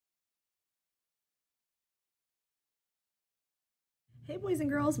Hey boys and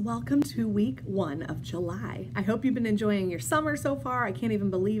girls, welcome to week 1 of July. I hope you've been enjoying your summer so far. I can't even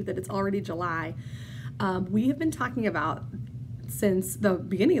believe that it's already July. We have been talking about, since the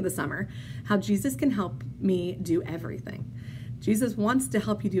beginning of the summer, how Jesus can help me do everything. Jesus wants to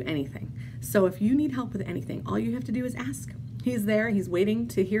help you do anything. So if you need help with anything, all you have to do is ask. He's there, he's waiting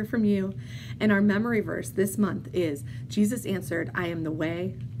to hear from you. And our memory verse this month is, Jesus answered, I am the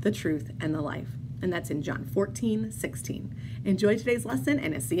way, the truth, and the life. And that's in John 14:16. Enjoy today's lesson,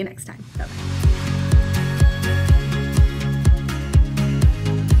 and I'll see you next time. Bye-bye.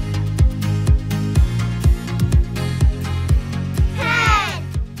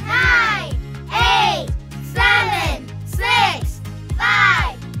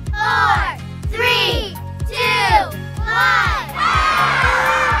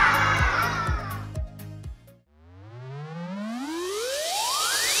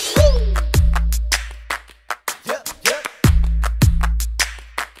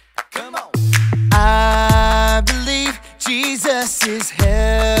 Jesus is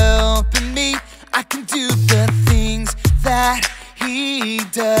helping me. I can do the things that he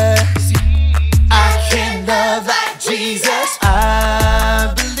does. I can love like Jesus.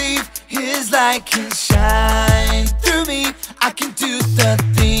 I believe his light can shine through me. I can do the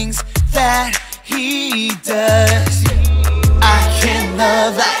things that he does. I can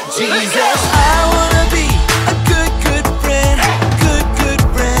love like Jesus. I wanna be a good friend, good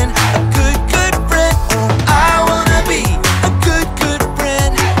friend, a good friend. Oh, I wanna be a good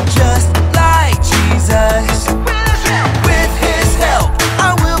friend, just like Jesus. With his help,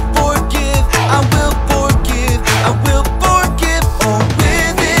 I will forgive, I will forgive, I will forgive. Oh,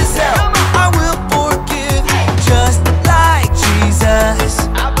 with his help, I will forgive, just like Jesus.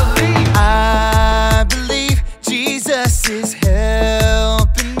 I believe Jesus is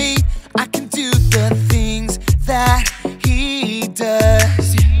helping me. I can do the things that he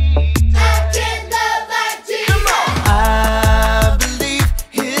does. I can love like Jesus. I believe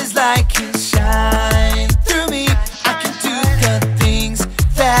his light can shine through me. I can do the things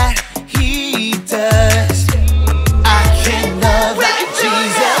that he does. I can love like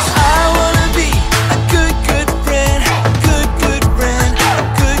Jesus. I wanna be a good friend, good friend, a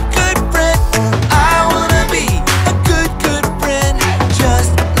good friend. Oh, I wanna be a good friend,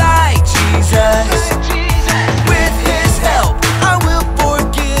 just like Jesus. With his help, I will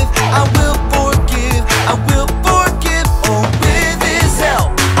forgive, I will forgive, I will forgive. Oh, with his help,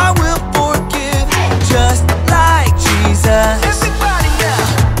 I will forgive, just like Jesus. Everybody now.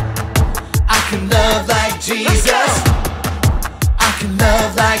 I can love like Jesus. I can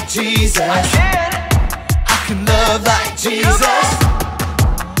love like Jesus. I can love like Jesus.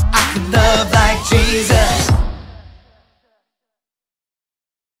 I can love like Jesus.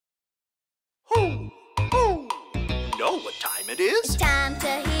 You know what time it is? Time to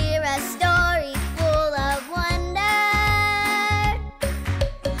hear a story full of wonder.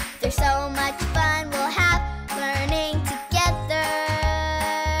 There's so much fun we'll have learning together.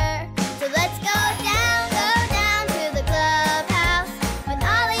 So let's go down to the clubhouse with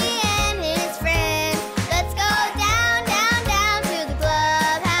Ollie and his friends. Let's go down to the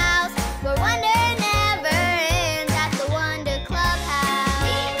clubhouse where wonder never ends at the Wonder Clubhouse.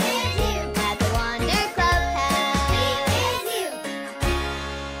 At the Wonder Clubhouse.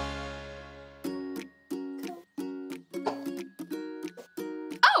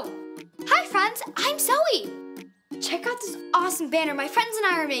 Oh! Hi friends, I'm Zoe! Check out this awesome banner my friends and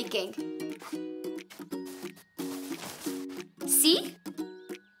I are making. See?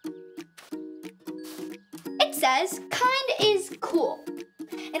 It says, kind is cool.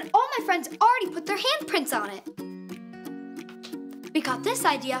 And all my friends already put their handprints on it. We got this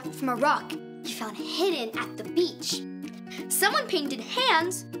idea from a rock we found hidden at the beach. Someone painted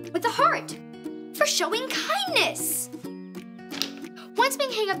hands with a heart for showing kindness. Once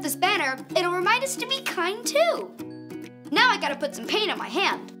we hang up this banner, it'll remind us to be kind too. Now I gotta put some paint on my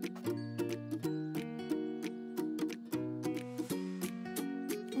hand.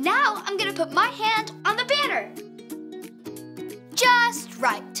 Now I'm gonna put my hand on the banner. Just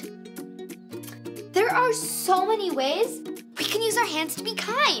right. There are so many ways we can use our hands to be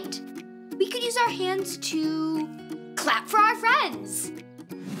kind. We could use our hands to clap for our friends.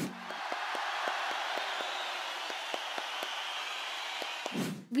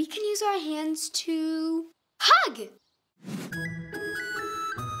 We can use our hands to hug.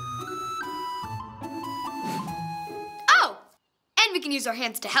 Oh, and we can use our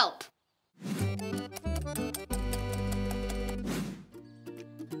hands to help.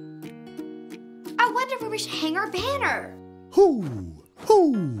 I wonder where we should hang our banner. Who?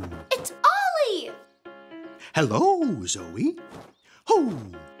 It's Ollie! Hello, Zoe. Hoo!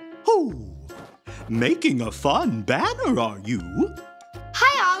 Hoo! Making a fun banner, are you?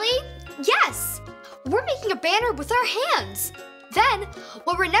 Hi, Ollie. Yes, we're making a banner with our hands. Then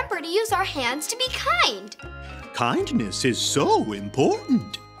we'll remember to use our hands to be kind. Kindness is so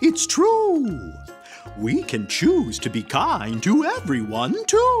important. It's true. We can choose to be kind to everyone,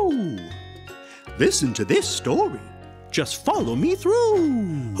 too. Listen to this story. Just follow me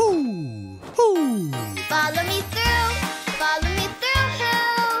through. Hoo! Hoo! Follow me through, follow me through,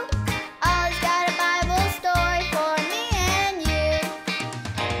 who? Ollie's got a Bible story for me and you.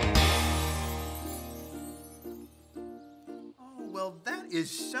 Oh, well, that is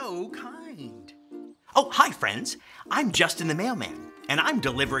so kind. Oh, hi, friends. I'm Justin the Mailman, and I'm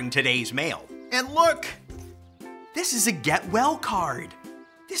delivering today's mail. And look, this is a Get Well card.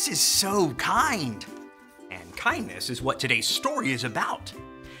 This is so kind. And kindness is what today's story is about.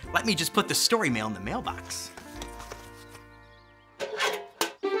 Let me just put the story mail in the mailbox.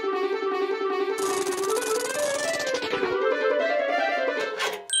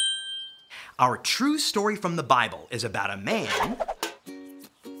 Our true story from the Bible is about a man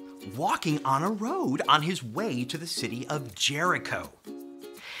walking on a road on his way to the city of Jericho.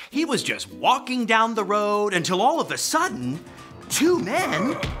 He was just walking down the road until all of a sudden, two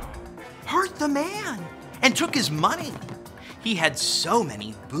men hurt the man and took his money. He had so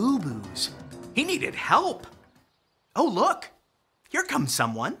many boo-boos. He needed help. Oh, look, here comes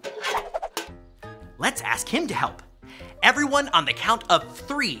someone. Let's ask him to help. Everyone on the count of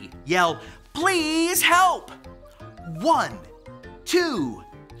 3, yell, "Please help!" 1, 2,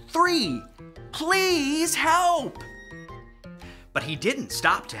 3, please help! But he didn't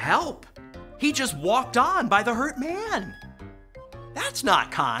stop to help. He just walked on by the hurt man. That's not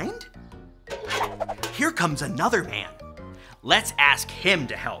kind. Here comes another man. Let's ask him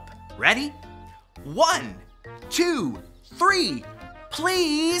to help. Ready? 1, 2, 3,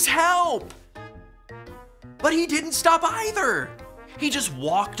 please help! But he didn't stop either. He just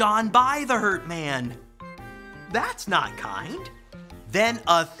walked on by the hurt man. That's not kind. Then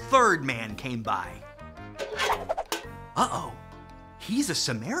a third man came by. Uh-oh, he's a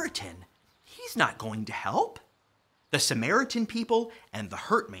Samaritan. He's not going to help. The Samaritan people and the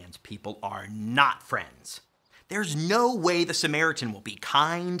hurt man's people are not friends. There's no way the Samaritan will be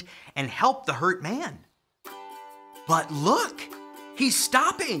kind and help the hurt man. But look, he's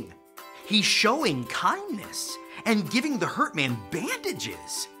stopping. He's showing kindness and giving the hurt man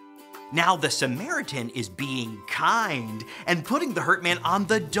bandages. Now the Samaritan is being kind and putting the hurt man on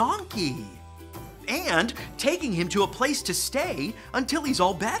the donkey and taking him to a place to stay until he's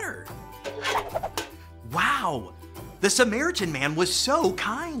all better. Wow, the Samaritan man was so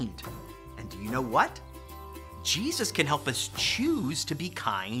kind. And do you know what? Jesus can help us choose to be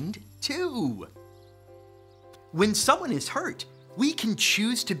kind too. When someone is hurt, we can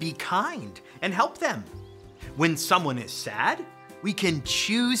choose to be kind and help them. When someone is sad, we can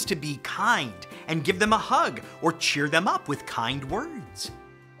choose to be kind and give them a hug or cheer them up with kind words.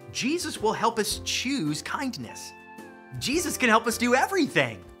 Jesus will help us choose kindness. Jesus can help us do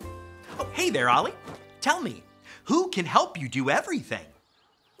everything. Oh, hey there, Ollie. Tell me, who can help you do everything?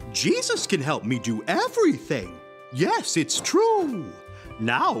 Jesus can help me do everything. Yes, it's true.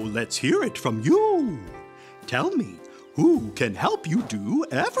 Now let's hear it from you. Tell me, who can help you do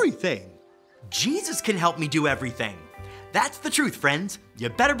everything? Jesus can help me do everything. That's the truth, friends. You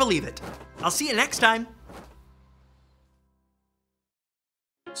better believe it. I'll see you next time.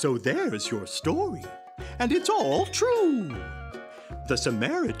 So there's your story, and it's all true. The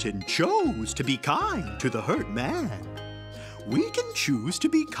Samaritan chose to be kind to the hurt man. We can choose to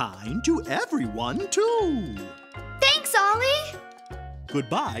be kind to everyone, too. Thanks, Ollie.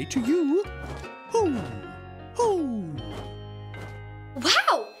 Goodbye to you. Hoo, hoo.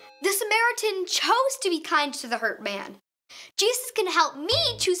 Wow, the Samaritan chose to be kind to the hurt man. Jesus can help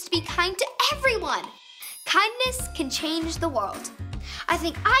me choose to be kind to everyone. Kindness can change the world. I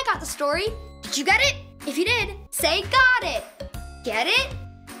think I got the story. Did you get it? If you did, say got it. Get it?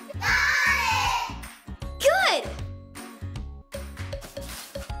 Got it! Good!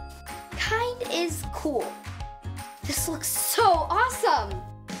 Kind is cool. This looks so awesome.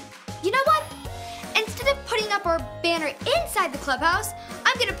 You know what? Instead of putting up our banner inside the clubhouse,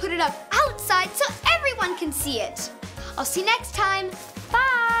 I'm gonna put it up outside so everyone can see it. I'll see you next time.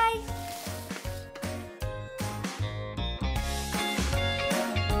 Bye!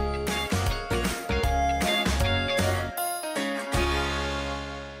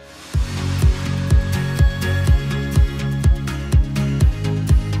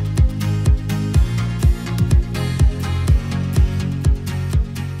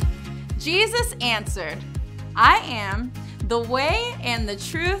 Jesus answered, I am the way and the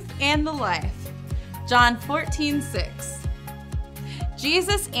truth and the life. John 14:6.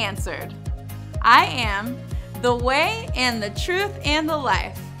 Jesus answered, I am the way and the truth and the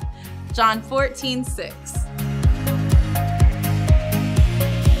life. John 14:6.